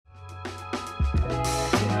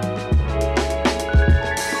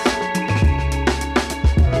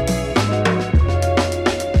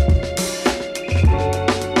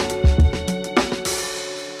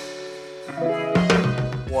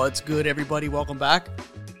What's good, everybody? Welcome back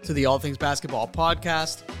to the All Things Basketball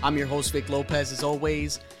podcast. I'm your host, Vic Lopez. As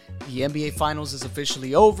always, the NBA Finals is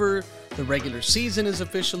officially over. The regular season is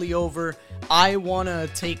officially over. I want to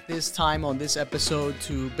take this time on this episode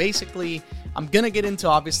to basically, I'm going to get into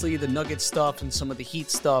obviously the Nuggets stuff and some of the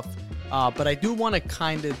Heat stuff, but I do want to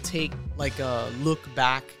kind of take like a look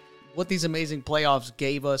back what these amazing playoffs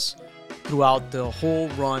gave us throughout the whole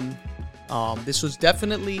run. This was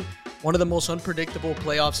definitely one of the most unpredictable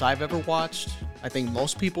playoffs I've ever watched. I think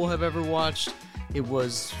most people have ever watched. It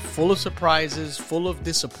was full of surprises, full of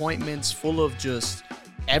disappointments, full of just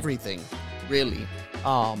everything, really.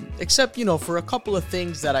 Except, for a couple of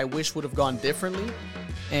things that I wish would have gone differently.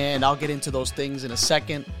 And I'll get into those things in a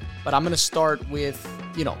second. But I'm going to start with,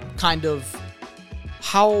 kind of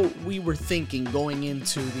how we were thinking going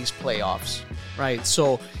into these playoffs, right?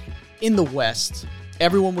 So in the West,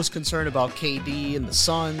 everyone was concerned about KD and the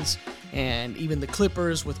Suns and even the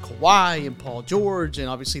Clippers with Kawhi and Paul George, and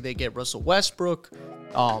obviously they get Russell Westbrook.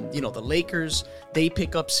 The Lakers, they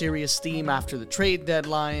pick up serious steam after the trade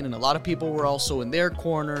deadline, and a lot of people were also in their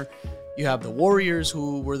corner. You have the Warriors,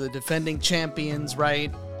 who were the defending champions,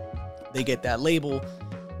 right? They get that label.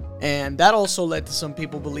 And that also led to some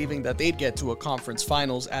people believing that they'd get to a conference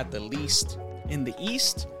finals at the least. In the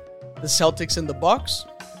East, the Celtics and the Bucks,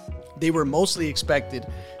 they were mostly expected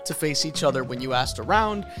to face each other when you asked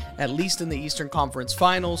around, at least in the Eastern Conference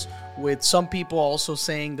Finals, with some people also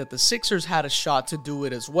saying that the Sixers had a shot to do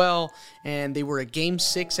it as well, and they were a Game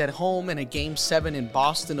 6 at home and a Game 7 in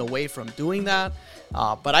Boston away from doing that.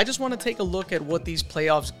 But I just want to take a look at what these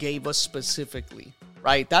playoffs gave us specifically,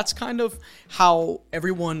 right? That's kind of how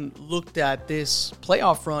everyone looked at this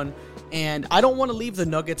playoff run, and I don't want to leave the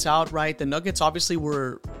Nuggets out, right? The Nuggets obviously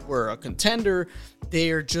were a contender.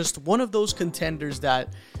 They're just one of those contenders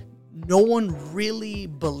that no one really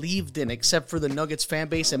believed in except for the Nuggets fan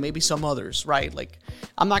base and maybe some others, right? Like,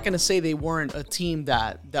 I'm not going to say they weren't a team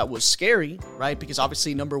that was scary, right? Because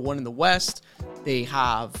obviously number one in the West, they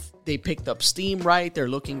picked up steam, right? They're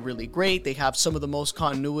looking really great. They have some of the most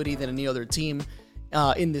continuity than any other team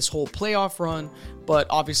in this whole playoff run. But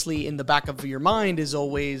obviously in the back of your mind is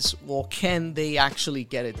always, well, can they actually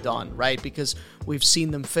get it done, right? Because we've seen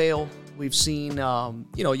them fail. We've seen,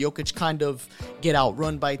 Jokic kind of get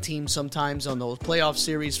outrun by teams sometimes on those playoff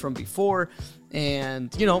series from before.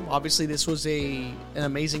 And, obviously this was an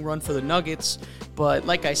amazing run for the Nuggets. But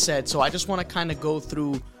like I said, so I just want to kind of go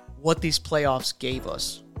through what these playoffs gave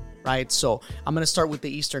us, right? So I'm going to start with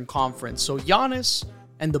the Eastern Conference. So Giannis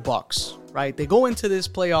and the Bucks, right? They go into this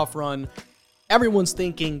playoff run. Everyone's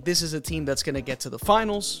thinking this is a team that's going to get to the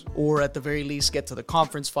finals, or at the very least get to the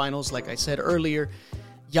conference finals. Like I said earlier,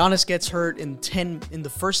 Giannis gets hurt in the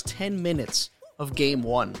first 10 minutes of Game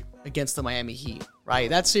 1 against the Miami Heat, right?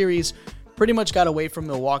 That series pretty much got away from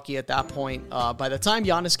Milwaukee at that point. By the time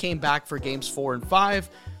Giannis came back for Games 4 and 5,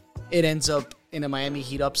 it ends up in a Miami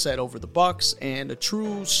Heat upset over the Bucks and a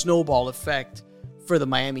true snowball effect for the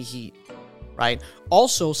Miami Heat, right?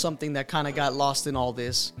 Also, something that kind of got lost in all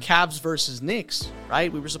this, Cavs versus Knicks, right?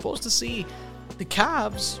 We were supposed to see the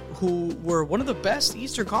Cavs, who were one of the best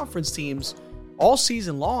Eastern Conference teams all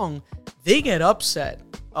season long, they get upset.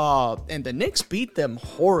 And the Knicks beat them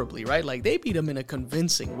horribly, right? Like, they beat them in a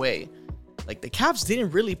convincing way. Like, the Cavs didn't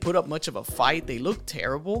really put up much of a fight. They looked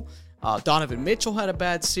terrible. Donovan Mitchell had a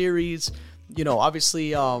bad series.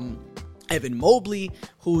 Obviously, Evan Mobley,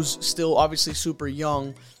 who's still obviously super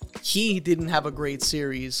young, he didn't have a great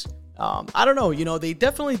series. I don't know. They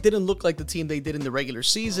definitely didn't look like the team they did in the regular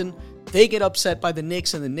season. They get upset by the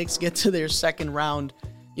Knicks, and the Knicks get to their second round,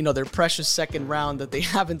 their precious second round that they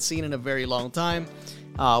haven't seen in a very long time.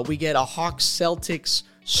 We get a Hawks-Celtics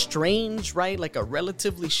strange, right? Like a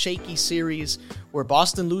relatively shaky series where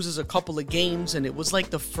Boston loses a couple of games, and it was like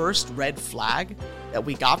the first red flag that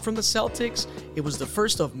we got from the Celtics. It was the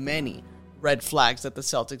first of many red flags that the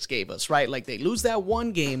Celtics gave us, right? Like, they lose that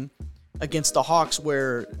one game against the Hawks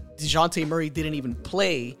where DeJounte Murray didn't even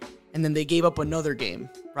play, and then they gave up another game,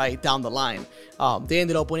 right, down the line. They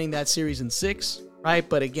ended up winning that series in 6, right?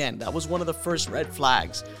 But again, that was one of the first red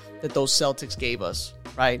flags that those Celtics gave us,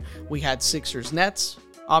 right? We had Sixers-Nets.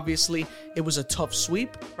 Obviously, it was a tough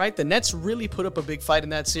sweep, right? The Nets really put up a big fight in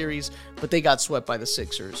that series, but they got swept by the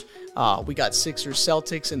Sixers. We got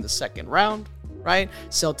Sixers-Celtics in the second round, right?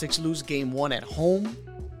 Celtics lose Game 1 at home,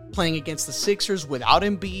 playing against the Sixers without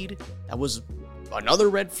Embiid. That was another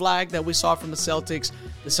red flag that we saw from the Celtics.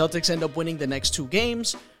 The Celtics end up winning the next 2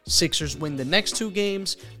 games. Sixers win the next 2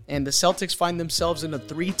 games, and the Celtics find themselves in a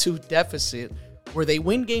 3-2 deficit where they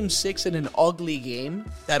win Game 6 in an ugly game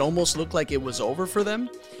that almost looked like it was over for them,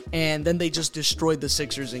 and then they just destroyed the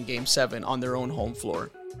Sixers in Game 7 on their own home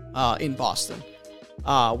floor, in Boston.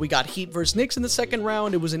 We got Heat versus Knicks in the second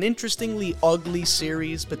round. It was an interestingly ugly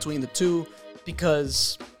series between the two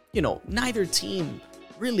because, neither team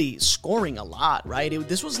really scoring a lot, right?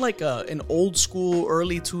 This was like an old school,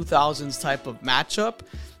 early 2000s type of matchup.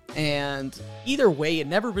 And either way, it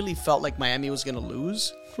never really felt like Miami was going to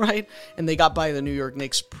lose, right? And they got by the New York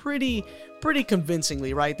Knicks pretty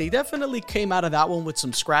convincingly, right? They definitely came out of that one with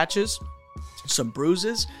some scratches, some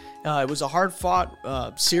bruises. It was a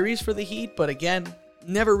hard-fought series for the Heat, but again,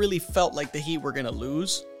 never really felt like the Heat were going to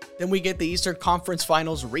lose. Then we get the Eastern Conference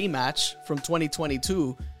Finals rematch from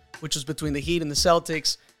 2022, which was between the Heat and the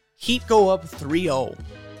Celtics. Heat go up 3-0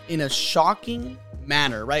 in a shocking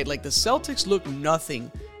manner, right? Like the Celtics look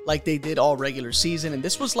nothing like they did all regular season, and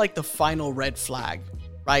this was like the final red flag,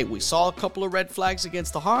 right? We saw a couple of red flags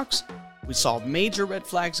against the Hawks. We saw major red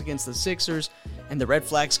flags against the Sixers, and the red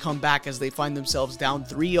flags come back as they find themselves down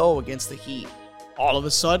 3-0 against the Heat. All of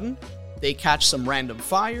a sudden, they catch some random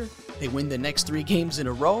fire. They win the next 3 games in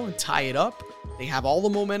a row and tie it up. They have all the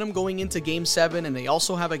momentum going into Game 7, and they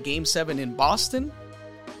also have a Game 7 in Boston.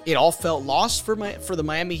 It all felt lost for the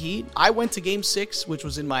Miami Heat. I went to Game 6, which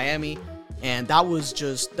was in Miami, and that was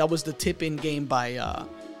the tip-in game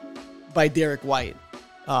by Derek White.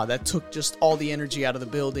 That took just all the energy out of the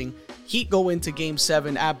building. Heat go into Game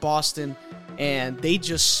 7 at Boston, and they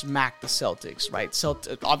just smack the Celtics, right?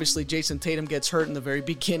 Obviously, Jason Tatum gets hurt in the very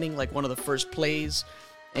beginning, like one of the first plays,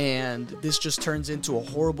 and this just turns into a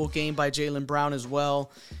horrible game by Jaylen Brown as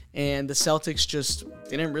well, and the Celtics just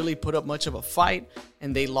didn't really put up much of a fight,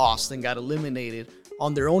 and they lost and got eliminated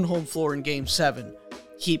on their own home floor in Game 7.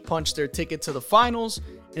 Heat punched their ticket to the finals,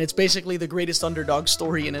 and it's basically the greatest underdog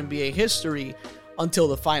story in NBA history until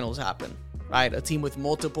the finals happen. Right, a team with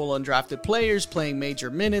multiple undrafted players playing major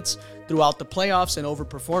minutes throughout the playoffs and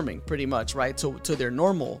overperforming pretty much, right, to their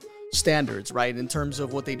normal standards, right, in terms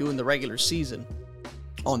of what they do in the regular season.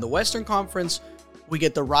 On the Western Conference, we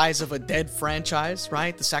get the rise of a dead franchise,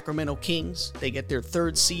 right, the Sacramento Kings. They get their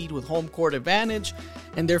 3rd seed with home court advantage,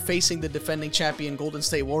 and they're facing the defending champion Golden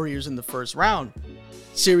State Warriors in the first round.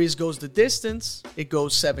 Series goes the distance. It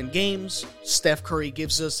goes 7 games. Steph Curry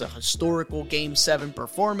gives us a historical Game 7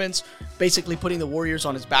 performance, basically putting the Warriors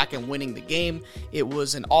on his back and winning the game. It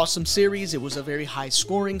was an awesome series. It was a very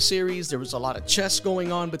high-scoring series. There was a lot of chess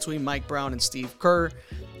going on between Mike Brown and Steve Kerr.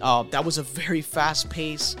 That was a very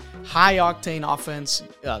fast-paced, high-octane offense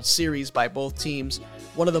series by both teams.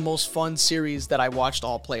 One of the most fun series that I watched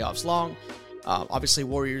all playoffs long. Obviously,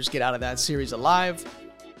 Warriors get out of that series alive.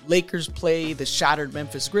 Lakers play the shattered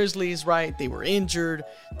Memphis Grizzlies, right? They were injured.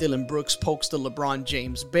 Dylan Brooks pokes the LeBron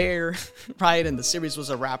James bear, right? And the series was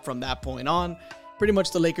a wrap from that point on. Pretty much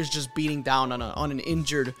the Lakers just beating down on an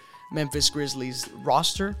injured Memphis Grizzlies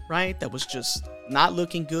roster, right? That was just not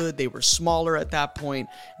looking good. They were smaller at that point,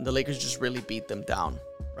 and the Lakers just really beat them down,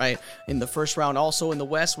 right? In the first round, also in the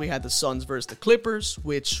West, we had the Suns versus the Clippers,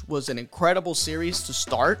 which was an incredible series to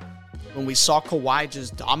start when we saw Kawhi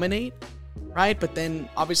just dominate. Right, but then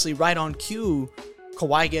obviously right on cue,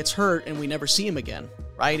 Kawhi gets hurt and we never see him again,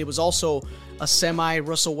 right? It was also a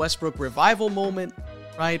semi-Russell Westbrook revival moment,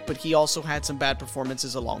 right? But he also had some bad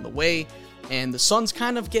performances along the way, and the Suns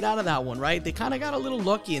kind of get out of that one, right? They kind of got a little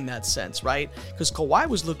lucky in that sense, right? Because Kawhi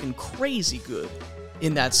was looking crazy good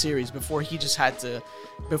in that series before he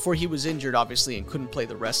was injured, obviously, and couldn't play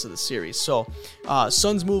the rest of the series. So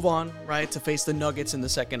Suns move on, right, to face the Nuggets in the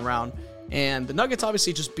second round. And the Nuggets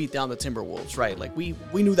obviously just beat down the Timberwolves, right? Like, we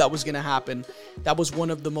knew that was going to happen. That was one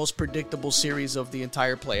of the most predictable series of the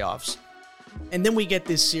entire playoffs. And then we get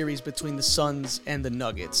this series between the Suns and the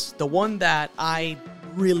Nuggets. The one that I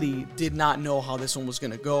really did not know how this one was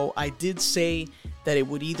going to go. I did say that it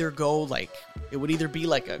would either be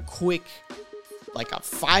like a quick, like a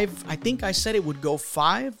 5. I think I said it would go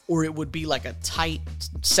 5, or it would be like a tight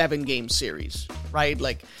 7-game series, right?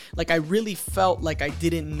 Like I really felt like I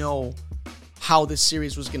didn't know how this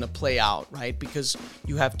series was going to play out, right? Because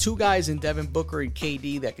you have 2 guys in Devin Booker and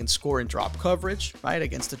KD that can score in drop coverage, right?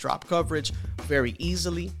 Against the drop coverage very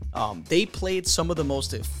easily. They played some of the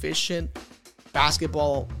most efficient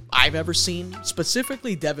basketball I've ever seen,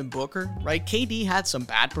 specifically Devin Booker, right? KD had some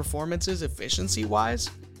bad performances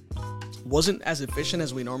efficiency-wise. Wasn't as efficient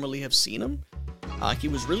as we normally have seen him. He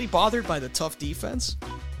was really bothered by the tough defense.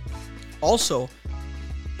 Also,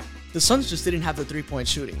 the Suns just didn't have the 3-point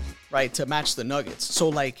shooting, right, to match the Nuggets. So,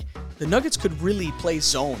 like, the Nuggets could really play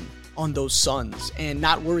zone on those Suns and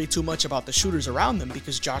not worry too much about the shooters around them,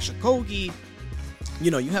 because Josh Okogie,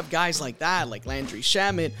 You have guys like that, like Landry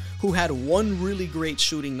Shamet, who had one really great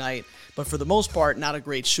shooting night, but for the most part, not a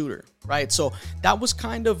great shooter, right? So that was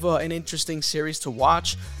kind of an interesting series to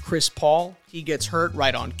watch. Chris Paul, he gets hurt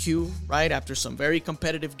right on cue, right? After some very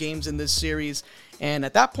competitive games in this series. And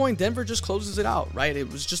at that point, Denver just closes it out, right?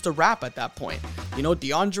 It was just a wrap at that point.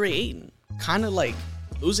 DeAndre Ayton, kind of like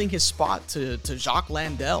losing his spot to Jacques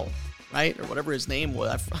Landale, right? Or whatever his name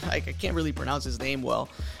was. I can't really pronounce his name well.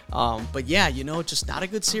 But yeah, just not a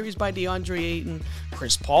good series by DeAndre Ayton.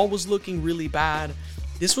 Chris Paul was looking really bad.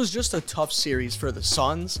 This was just a tough series for the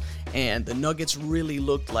Suns, and the Nuggets really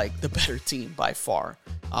looked like the better team by far.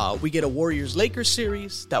 We get a Warriors-Lakers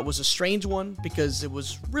series. That was a strange one because it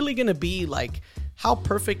was really going to be like, how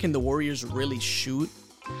perfect can the Warriors really shoot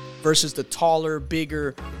versus the taller,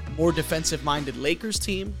 bigger, more defensive-minded Lakers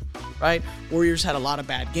team, right? Warriors had a lot of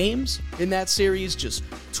bad games in that series, just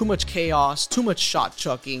too much chaos, too much shot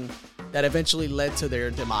chucking that eventually led to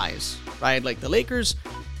their demise, right? Like the Lakers,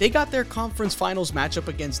 they got their conference finals matchup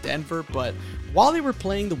against Denver, but while they were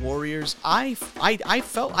playing the Warriors, I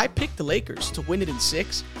picked the Lakers to win it in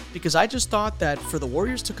 6 because I just thought that for the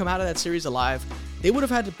Warriors to come out of that series alive, they would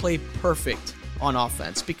have had to play perfect on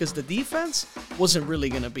offense because the defense wasn't really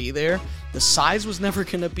going to be there. The size was never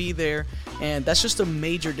going to be there, and that's just a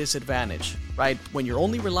major disadvantage, right? When you're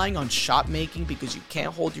only relying on shot making because you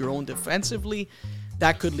can't hold your own defensively,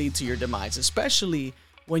 that could lead to your demise, especially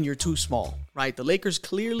when you're too small, right? The Lakers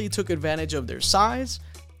clearly took advantage of their size,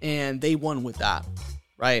 and they won with that,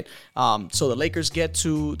 right? So the Lakers get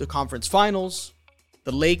to the conference finals.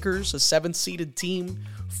 The Lakers, a 7th-seeded team,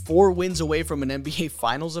 4 wins away from an NBA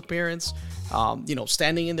Finals appearance.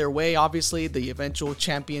 Standing in their way, obviously, the eventual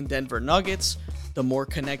champion Denver Nuggets, the more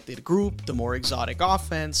connected group, the more exotic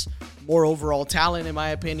offense, more overall talent, in my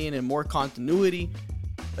opinion, and more continuity.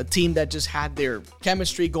 A team that just had their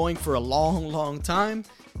chemistry going for a long, long time.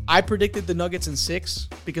 I predicted the Nuggets in 6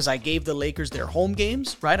 because I gave the Lakers their home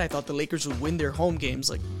games, right? I thought the Lakers would win their home games,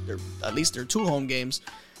 like at least their 2 home games.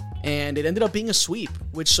 And it ended up being a sweep,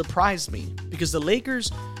 which surprised me because the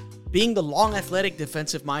Lakers, being the long, athletic,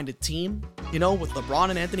 defensive-minded team, with LeBron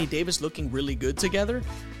and Anthony Davis looking really good together,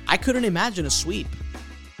 I couldn't imagine a sweep,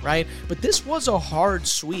 right? But this was a hard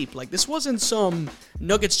sweep. Like, this wasn't some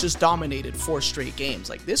Nuggets just dominated 4 straight games.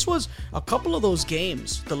 Like, this was a couple of those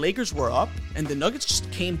games. The Lakers were up, and the Nuggets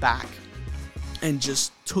just came back and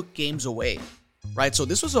just took games away, right? So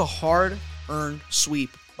this was a hard-earned sweep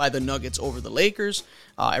by the Nuggets over the Lakers.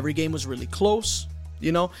 Every game was really close,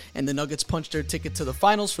 and the Nuggets punched their ticket to the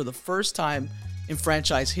finals for the first time in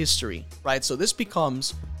franchise history, right? So this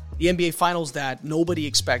becomes the NBA Finals that nobody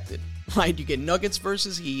expected, right? You get Nuggets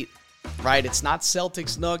versus Heat, right? It's not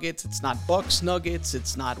Celtics Nuggets, it's not Bucks Nuggets,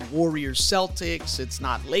 it's not Warriors Celtics, it's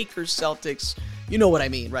not Lakers Celtics. You know what I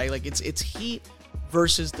mean, right? Like it's Heat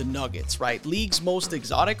versus the Nuggets, right? League's most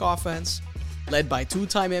exotic offense, led by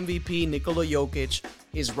 2-time MVP Nikola Jokic,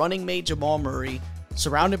 his running mate Jamal Murray,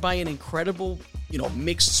 surrounded by an incredible,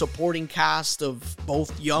 mixed supporting cast of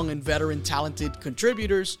both young and veteran talented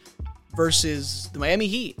contributors versus the Miami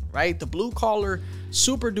Heat, right? The blue-collar,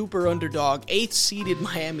 super-duper underdog, 8th-seeded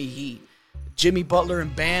Miami Heat. Jimmy Butler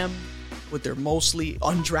and Bam with their mostly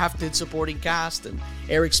undrafted supporting cast, and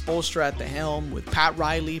Eric Spoelstra at the helm with Pat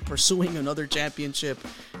Riley pursuing another championship.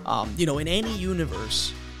 In any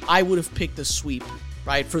universe, I would have picked a sweep,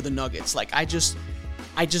 right, for the Nuggets. Like, I just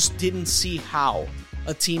didn't see how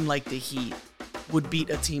a team like the Heat would beat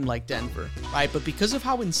a team like Denver, right? But because of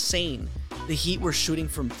how insane the Heat were shooting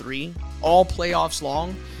from 3 all playoffs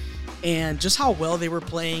long, and just how well they were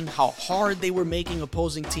playing, how hard they were making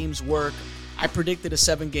opposing teams work, I predicted a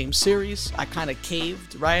 7-game series. I kind of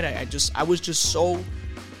caved, right? I was just so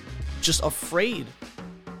afraid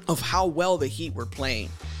of how well the Heat were playing.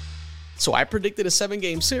 So I predicted a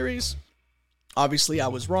 7-game series. Obviously, I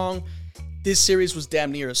was wrong. This series was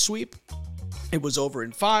damn near a sweep. It was over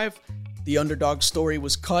in 5. The underdog story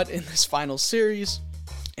was cut in this final series.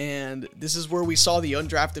 And this is where we saw the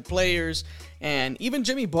undrafted players and even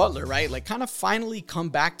Jimmy Butler, right? Like, kind of finally come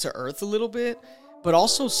back to earth a little bit. But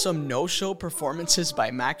also some no-show performances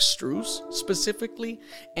by Max Strus specifically.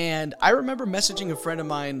 And I remember messaging a friend of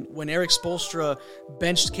mine when Eric Spoelstra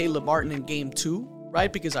benched Caleb Martin in Game 2,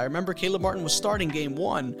 right? Because I remember Caleb Martin was starting Game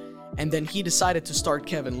 1, and then he decided to start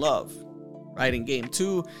Kevin Love, right, in Game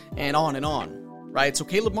 2, and on, right? So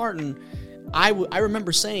Caleb Martin, I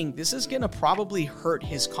remember saying, this is going to probably hurt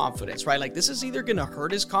his confidence, right? Like, this is either going to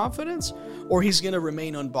hurt his confidence or he's going to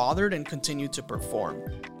remain unbothered and continue to perform.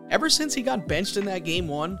 Ever since he got benched in that Game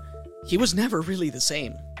 1, he was never really the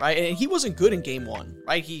same, right? And he wasn't good in Game 1,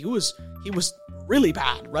 right? He was really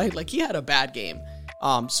bad, right? Like, he had a bad game.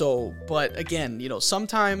 But again,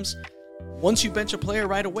 sometimes once you bench a player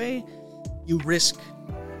right away, you risk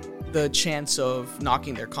the chance of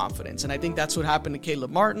knocking their confidence. And I think that's what happened to Caleb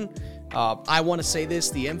Martin. I want to say this,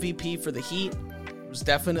 the MVP for the Heat was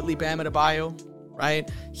definitely Bam Adebayo, right?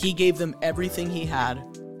 He gave them everything he had,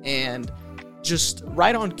 and just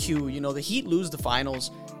right on cue, the Heat lose the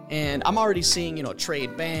finals, and I'm already seeing,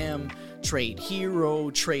 trade Bam, trade Hero,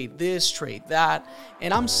 trade this, trade that,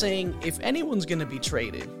 and I'm saying if anyone's going to be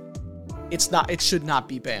traded, it should not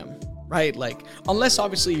be Bam. Right? Like, unless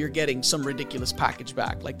obviously you're getting some ridiculous package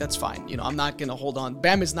back. Like, that's fine. I'm not going to hold on.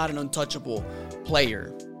 Bam is not an untouchable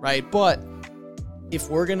player, right? But if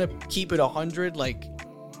we're going to keep it 100, like,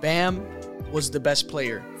 Bam was the best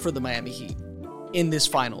player for the Miami Heat in this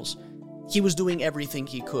finals. He was doing everything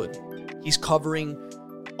he could. He's covering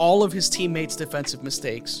all of his teammates' defensive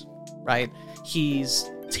mistakes, right?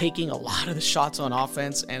 He's taking a lot of the shots on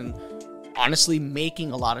offense and honestly making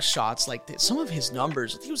a lot of shots. Like, some of his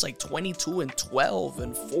numbers, he was like 22 and 12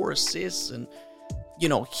 and 4 assists, and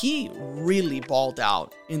he really balled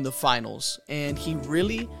out in the finals, and he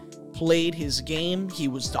really played his game. He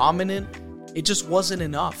was dominant. It just wasn't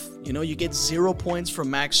enough. You get 0 points from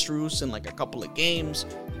Max Strus in like a couple of games.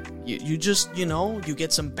 You just, you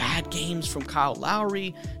get some bad games from Kyle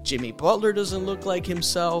Lowry. Jimmy Butler doesn't look like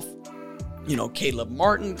himself. Caleb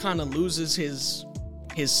Martin kind of loses his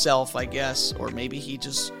self, I guess, or maybe he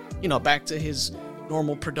just, back to his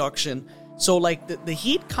normal production. So like the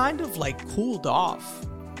Heat kind of like cooled off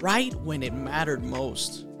right when it mattered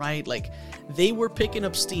most, right? Like, they were picking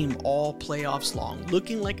up steam all playoffs long,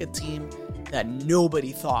 looking like a team that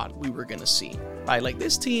nobody thought we were going to see, right? Like,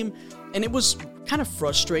 this team, and it was kind of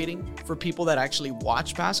frustrating for people that actually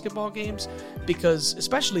watch basketball games, because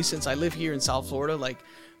especially since I live here in South Florida, like,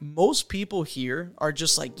 most people here are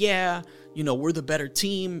just like, yeah, we're the better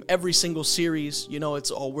team. Every single series,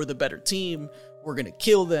 it's, we're the better team. We're going to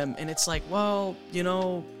kill them. And it's like, well,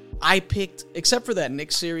 I picked, except for that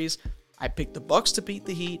Knicks series, I picked the Bucks to beat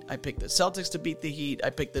the Heat. I picked the Celtics to beat the Heat. I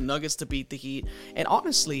picked the Nuggets to beat the Heat. And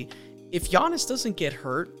honestly, if Giannis doesn't get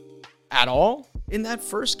hurt at all in that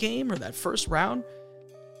first game or that first round,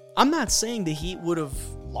 I'm not saying the Heat would have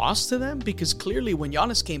lost to them, because clearly when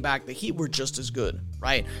Giannis came back, the Heat were just as good,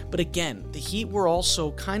 right? But again, the Heat were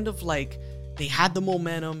also kind of like, they had the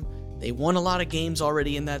momentum. They won a lot of games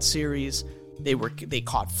already in that series. They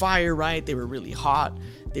caught fire, right? They were really hot.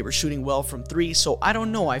 They were shooting well from three. So I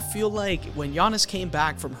don't know. I feel like when Giannis came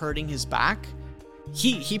back from hurting his back,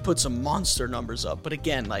 he put some monster numbers up. But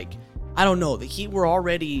again, like, I don't know. The Heat were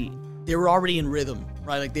already in rhythm,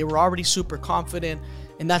 right? Like, they were already super confident.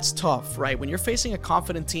 And that's tough, right? When you're facing a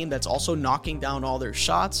confident team that's also knocking down all their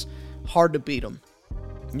shots, hard to beat them,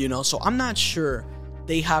 So I'm not sure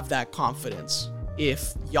they have that confidence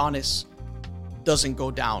if Giannis doesn't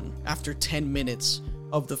go down after 10 minutes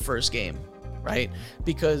of the first game, right?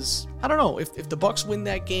 Because, I don't know, if the Bucks win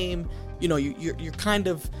that game,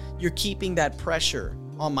 you're keeping that pressure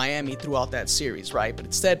on Miami throughout that series, right? But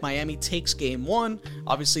instead, Miami takes game one.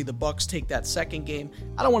 Obviously, the Bucks take that second game.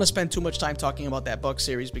 I don't want to spend too much time talking about that Bucks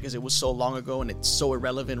series because it was so long ago and it's so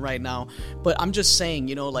irrelevant right now. But I'm just saying,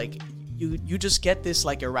 like, you just get this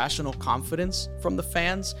like irrational confidence from the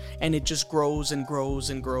fans, and it just grows and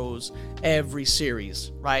grows and grows every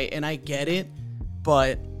series, right? And I get it,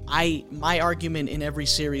 but my argument in every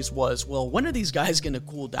series was, well, when are these guys going to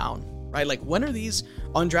cool down? Right? Like, when are these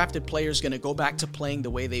undrafted players going to go back to playing the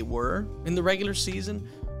way they were in the regular season?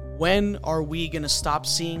 When are we going to stop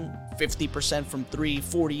seeing 50% from three,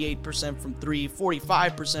 48% from three,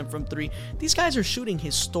 45% from three? These guys are shooting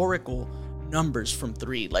historical numbers from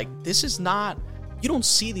three. Like, this is not, you don't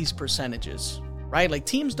see these percentages, right? Like,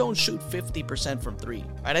 teams don't shoot 50% from three,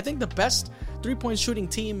 right? I think the best three-point shooting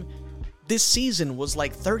team this season was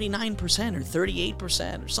like 39% or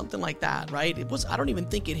 38% or something like that, right? I don't even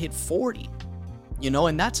think it hit 40,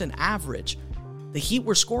 and that's an average. The Heat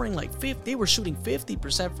were scoring like 50, they were shooting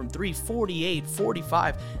 50% from three, 48,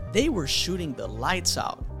 45. They were shooting the lights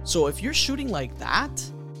out. So if you're shooting like that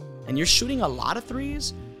and you're shooting a lot of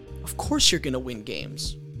threes, of course you're going to win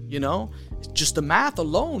games, Just the math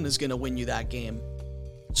alone is going to win you that game.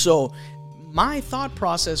 So my thought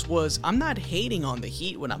process was, I'm not hating on the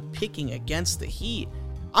Heat when I'm picking against the Heat.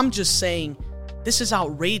 I'm just saying this is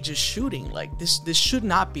outrageous shooting. Like, this should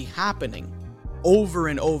not be happening over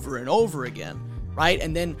and over and over again, right?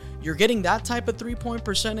 And then you're getting that type of three-point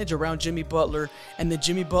percentage around Jimmy Butler, and then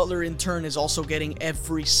Jimmy Butler in turn is also getting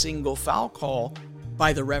every single foul call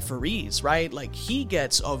by the referees, right? Like, he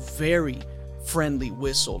gets a very friendly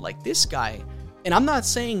whistle. Like, this guy And I'm not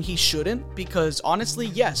saying he shouldn't, because honestly,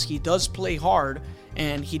 yes, he does play hard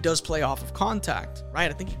and he does play off of contact, right?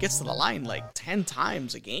 I think he gets to the line like 10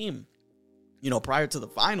 times a game, prior to the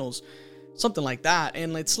finals, something like that.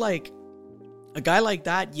 And it's like a guy like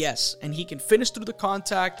that, yes, and he can finish through the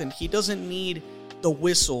contact and he doesn't need the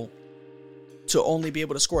whistle to only be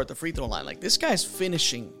able to score at the free throw line. Like, this guy's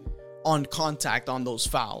finishing on contact on those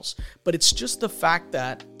fouls, but it's just the fact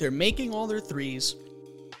that they're making all their threes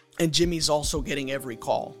and Jimmy's also getting every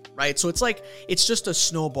call, right? So it's like, it's just a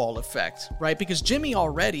snowball effect, right? Because Jimmy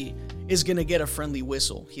already is going to get a friendly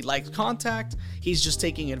whistle. He likes contact. He's just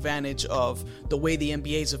taking advantage of the way the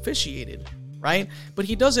NBA is officiated, right? But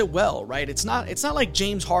he does it well, right? It's not like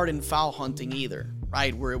James Harden foul hunting either,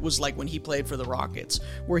 right? Where it was like when he played for the Rockets,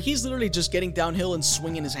 where he's literally just getting downhill and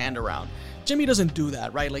swinging his hand around. Jimmy doesn't do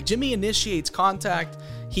that, right? Like, Jimmy initiates contact,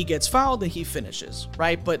 he gets fouled, and he finishes,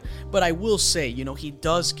 right? But I will say, he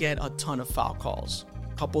does get a ton of foul calls.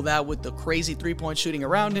 Couple that with the crazy three-point shooting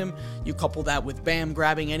around him. You couple that with Bam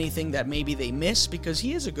grabbing anything that maybe they miss, because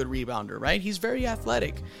he is a good rebounder, right? He's very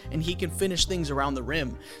athletic, and he can finish things around the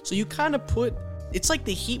rim. So you kind of it's like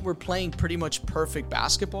the Heat were playing pretty much perfect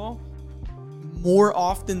basketball more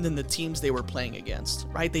often than the teams they were playing against,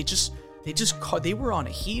 right? They were on a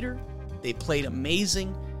heater. They played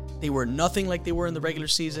amazing. They were nothing like they were in the regular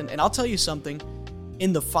season. And I'll tell you something,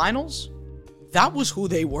 in the finals, that was who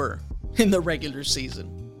they were in the regular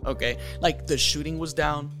season, okay? Like, the shooting was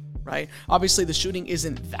down, right? Obviously, the shooting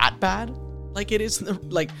isn't that bad like it is in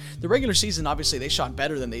the regular season. Obviously, they shot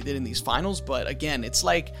better than they did in these finals. But again, it's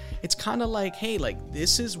kind of like, hey, like,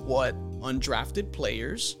 this is what undrafted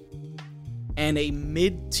players and a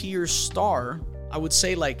mid-tier star, I would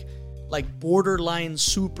say like borderline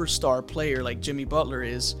superstar player like Jimmy Butler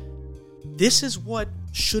is, this is what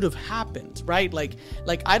should have happened, right? Like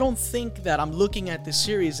I don't think that I'm looking at this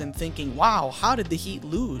series and thinking, wow, how did the Heat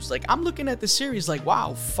lose? Like, I'm looking at the series like,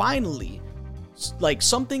 wow, finally, like,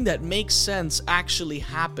 something that makes sense actually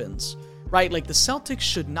happens, right? Like, the Celtics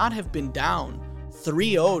should not have been down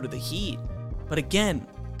 3-0 to the Heat. But again,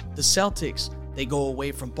 the Celtics, they go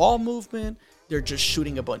away from ball movement, they're just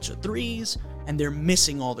shooting a bunch of threes, and they're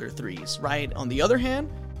missing all their threes, right? On the other hand,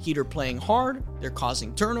 Heat are playing hard, they're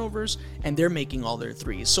causing turnovers, and they're making all their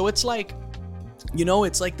threes. So it's like,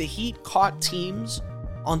 it's like the Heat caught teams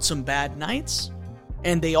on some bad nights,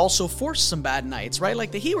 and they also forced some bad nights, right?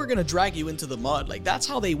 Like, the Heat were going to drag you into the mud. Like, that's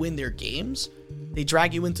how they win their games. They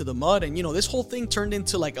drag you into the mud, and, this whole thing turned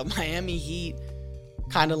into like a Miami Heat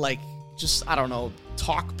kind of like, just, I don't know,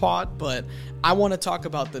 talk pod. But I want to talk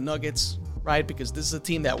about the Nuggets, right? Because this is a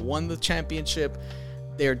team that won the championship.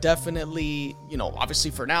 They're definitely,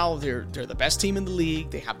 obviously for now, they're the best team in the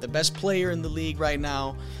league. They have the best player in the league right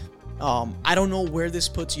now. I don't know where this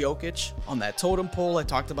puts Jokic on that totem pole. I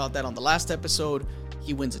talked about that on the last episode.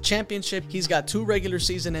 He wins a championship. He's got 2 regular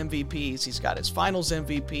season MVPs. He's got his finals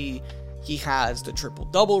MVP. He has the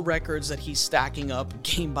triple-double records that he's stacking up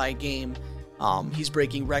game by game. He's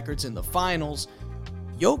breaking records in the finals.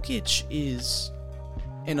 Jokic is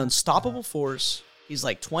an unstoppable force. He's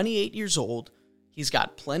like 28 years old. He's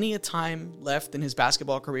got plenty of time left in his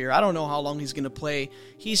basketball career. I don't know how long he's going to play.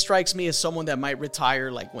 He strikes me as someone that might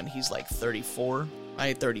retire like when he's like 34,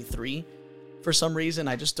 right? 33. For some reason,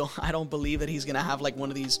 I don't believe that he's going to have like one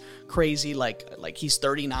of these crazy, like he's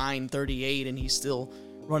 39, 38, and he's still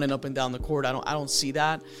running up and down the court. I don't see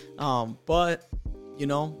that. But,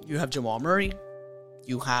 you have Jamal Murray.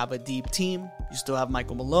 You have a deep team. You still have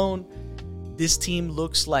Michael Malone. This team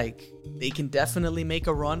looks like they can definitely make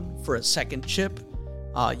a run for a second chip.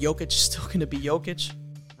 Jokic is still going to be Jokic,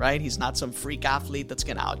 right? He's not some freak athlete that's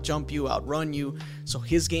going to outjump you, outrun you. So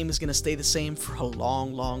his game is going to stay the same for a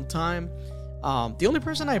long, long time. The only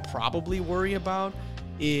person I probably worry about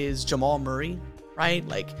is Jamal Murray, right?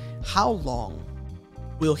 Like, how long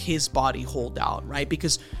will his body hold out, right?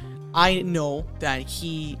 Because I know that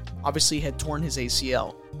he obviously had torn his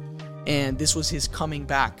ACL, and this was his coming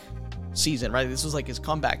back season, right? This was like his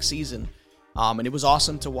comeback season. And it was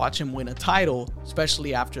awesome to watch him win a title,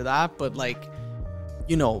 especially after that. But like,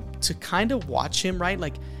 to kind of watch him, right?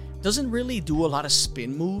 Like, doesn't really do a lot of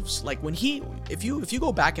spin moves. Like, when if you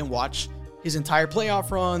go back and watch his entire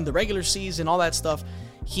playoff run, the regular season, all that stuff,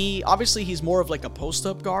 he's more of like a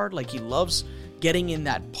post-up guard. Like, he loves getting in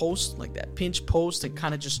that post, like that pinch post, and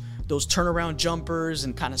kind of just those turnaround jumpers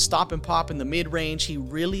and kind of stop and pop in the mid-range. He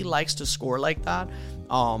really likes to score like that.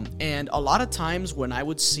 And a lot of times when I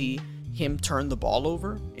would see him turn the ball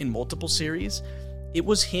over in multiple series, it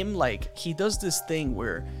was him, like, he does this thing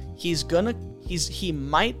where he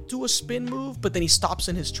might do a spin move, but then he stops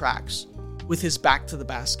in his tracks, with his back to the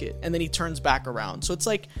basket, and then he turns back around. So it's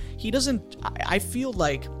like he doesn't. I feel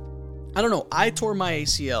like, I don't know. I tore my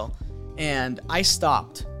ACL and I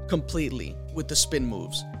stopped completely with the spin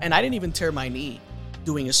moves, and I didn't even tear my knee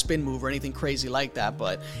doing a spin move or anything crazy like that.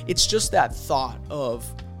 But it's just that thought of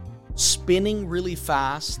spinning really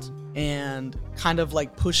fast and kind of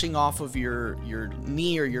like pushing off of your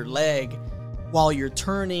knee or your leg while you're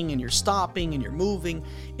turning and you're stopping and you're moving.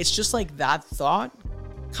 It's just like that thought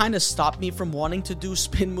kind of stopped me from wanting to do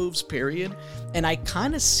spin moves, period. And I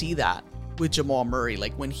kind of see that with Jamal Murray.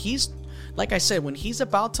 Like when he's, like I said, when he's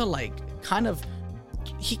about to like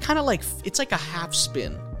he kind of like, it's like a half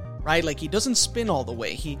spin, right? Like he doesn't spin all the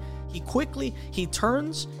way. He quickly, he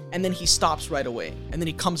turns and then he stops right away. And then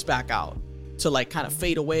he comes back out to like kind of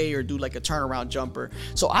fade away or do like a turnaround jumper.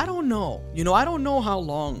 So I don't know, I don't know how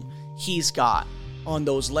long he's got on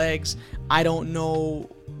those legs. I don't know,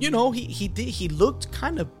 he looked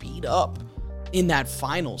kind of beat up in that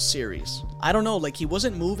final series. I don't know, like he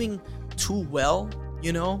wasn't moving too well.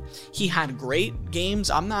 He had great games.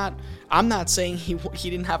 I'm not saying he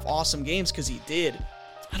didn't have awesome games, because he did.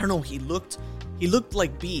 I don't know, he looked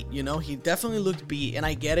like beat, he definitely looked beat. And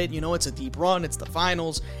I get it, it's a deep run, it's the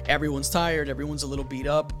finals, everyone's tired, everyone's a little beat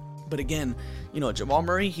up. But again, Jamal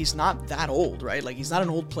Murray, he's not that old, right? Like he's not an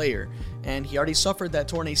old player, and he already suffered that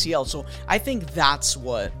torn ACL. So I think that's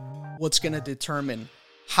what's going to determine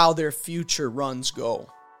how their future runs go,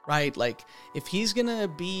 right? Like if he's going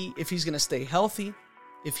to stay healthy,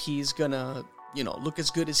 if he's going to, look as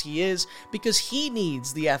good as he is, because he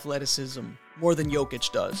needs the athleticism more than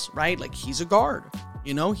Jokic does, right? Like he's a guard,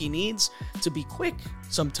 he needs to be quick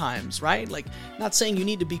sometimes, right? Like not saying you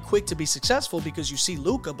need to be quick to be successful, because you see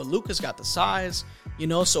Luka, but Luka's got the size,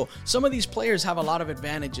 so some of these players have a lot of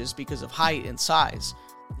advantages because of height and size,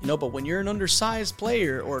 but when you're an undersized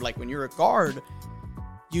player, or like when you're a guard,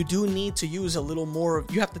 you do need to use a little more,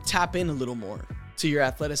 you have to tap in a little more to your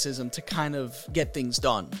athleticism to kind of get things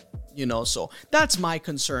done. So that's my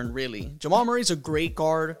concern, really. Jamal Murray's a great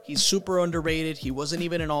guard. He's super underrated. He wasn't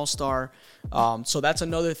even an all-star. So that's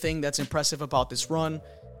another thing that's impressive about this run.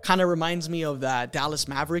 Kind of reminds me of that Dallas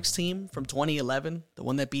Mavericks team from 2011, the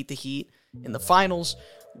one that beat the Heat in the finals,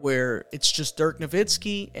 where it's just Dirk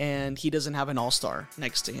Nowitzki and he doesn't have an all-star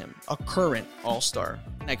next to him, a current all-star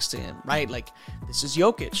next to him, right? Like this is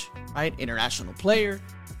Jokic, right? International player,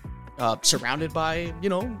 surrounded by,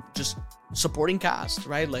 just supporting cast,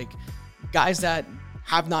 right? Like guys that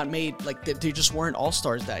have not made, like they just weren't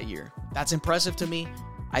all-stars that year. That's impressive to me.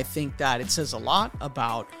 I think that it says a lot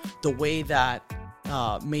about the way that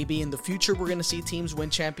maybe in the future we're going to see teams win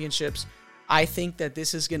championships. I think that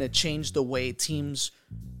this is going to change the way teams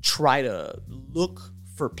try to look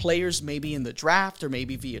for players, maybe in the draft or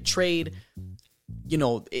maybe via trade.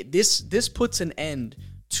 This puts an end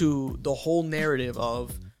to the whole narrative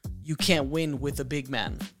of you can't win with a big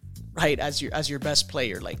man, right? As your best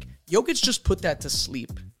player. Like Jokic just put that to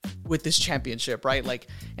sleep with this championship, right? Like,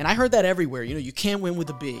 and I heard that everywhere. You can't win with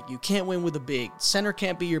a big. You can't win with a big. Center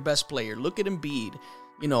can't be your best player. Look at Embiid.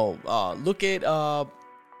 Look at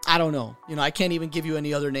I don't know. I can't even give you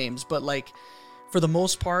any other names, but like for the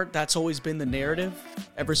most part, that's always been the narrative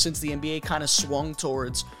ever since the NBA kind of swung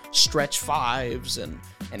towards stretch fives and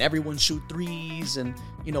everyone shoot threes, and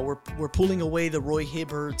we're pulling away the Roy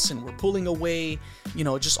Hibberts, and we're pulling away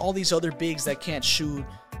just all these other bigs that can't shoot.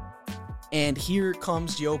 And here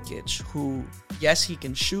comes Jokic, who, yes, he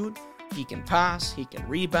can shoot, he can pass, he can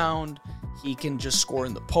rebound, he can just score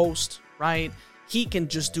in the post, right? He can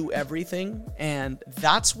just do everything, and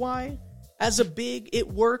that's why, as a big, it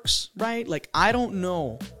works, right? Like, I don't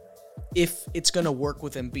know if it's going to work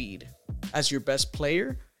with Embiid as your best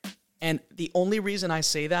player, and the only reason I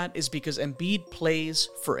say that is because Embiid plays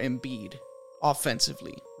for Embiid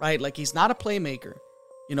offensively, right? Like, he's not a playmaker.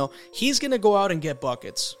 He's going to go out and get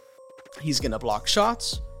buckets. He's going to block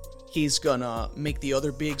shots. He's gonna make the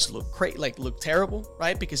other bigs look terrible,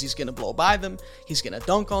 right? Because he's gonna blow by them. He's gonna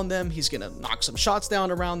dunk on them. He's gonna knock some shots down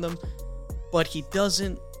around them. But he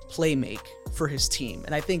doesn't play make for his team.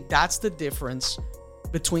 And I think that's the difference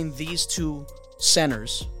between these two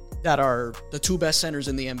centers that are the two best centers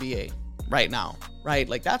in the NBA right now, right?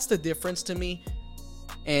 Like that's the difference to me.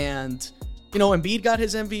 And, Embiid got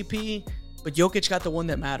his MVP, but Jokic got the one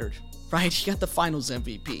that mattered, right? He got the finals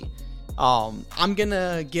MVP. I'm going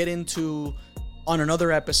to get into, on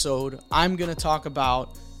another episode, I'm going to talk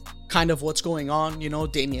about kind of what's going on.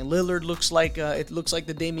 Damian Lillard looks like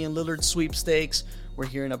the Damian Lillard sweepstakes. We're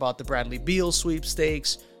hearing about the Bradley Beal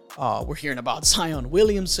sweepstakes. We're hearing about Zion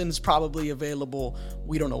Williamson's probably available.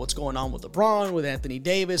 We don't know what's going on with LeBron, with Anthony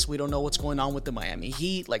Davis. We don't know what's going on with the Miami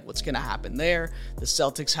Heat, like what's going to happen there. The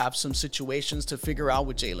Celtics have some situations to figure out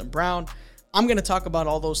with Jaylen Brown. I'm going to talk about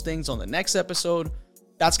all those things on the next episode.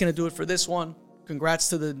 That's going to do it for this one. Congrats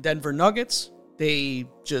to the Denver Nuggets. They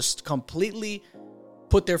just completely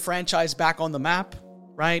put their franchise back on the map,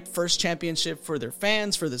 right? First championship for their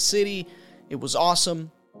fans, for the city. It was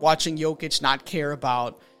awesome watching Jokic not care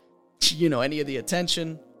about, any of the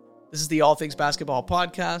attention. This is the All Things Basketball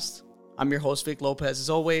Podcast. I'm your host, Vic Lopez, as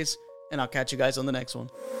always, and I'll catch you guys on the next one.